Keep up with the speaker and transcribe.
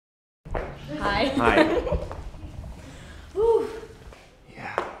Hi. Hi. Whew.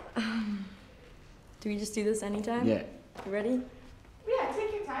 Yeah. Do we just do this anytime? Yeah. You ready? Yeah,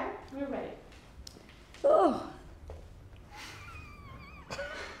 take your time. We're ready. Oh.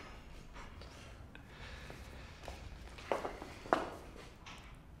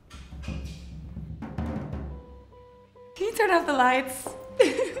 Can you turn off the lights?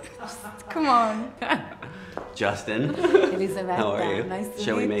 Come on. Justin. Elizabeth. How are you? Nice to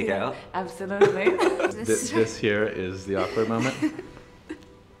Shall we meet make you. out? Absolutely. This here is the awkward moment.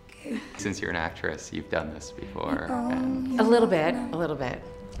 Since you're an actress, you've done this before. And... A little bit. A little bit.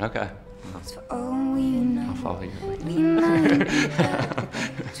 Okay. I'll follow your lead.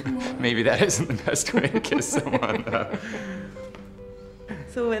 Maybe that isn't the best way to kiss someone, though.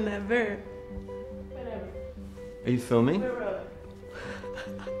 So whenever. Are you filming?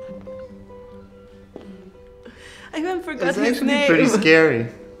 I even forgot It's his actually name. pretty scary.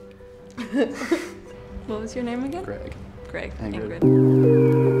 What was your name again? Greg. Greg. Ingrid.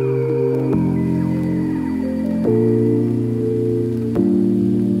 Ingrid.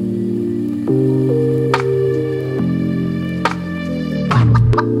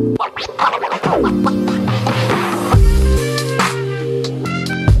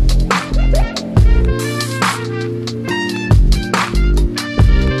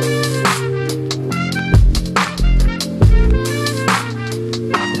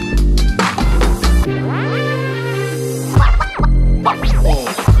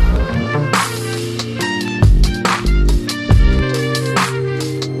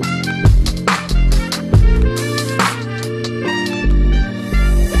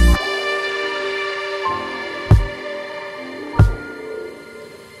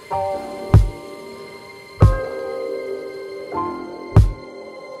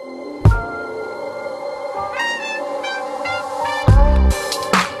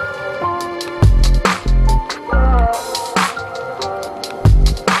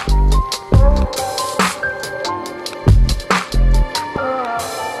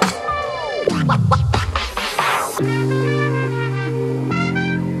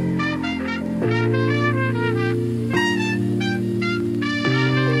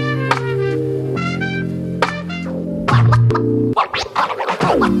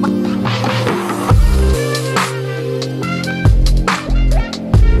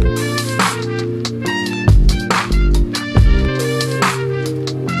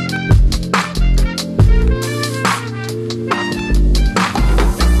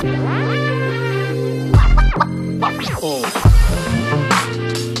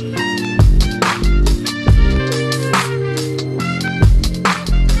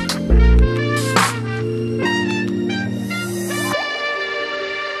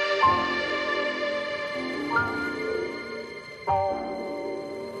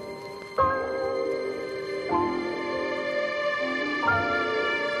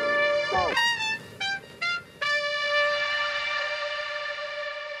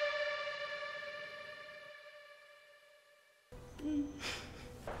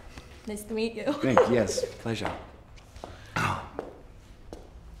 Nice to meet you. Thanks. Yes. Pleasure.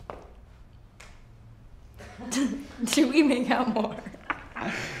 Should we make out more?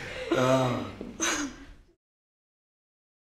 Oh.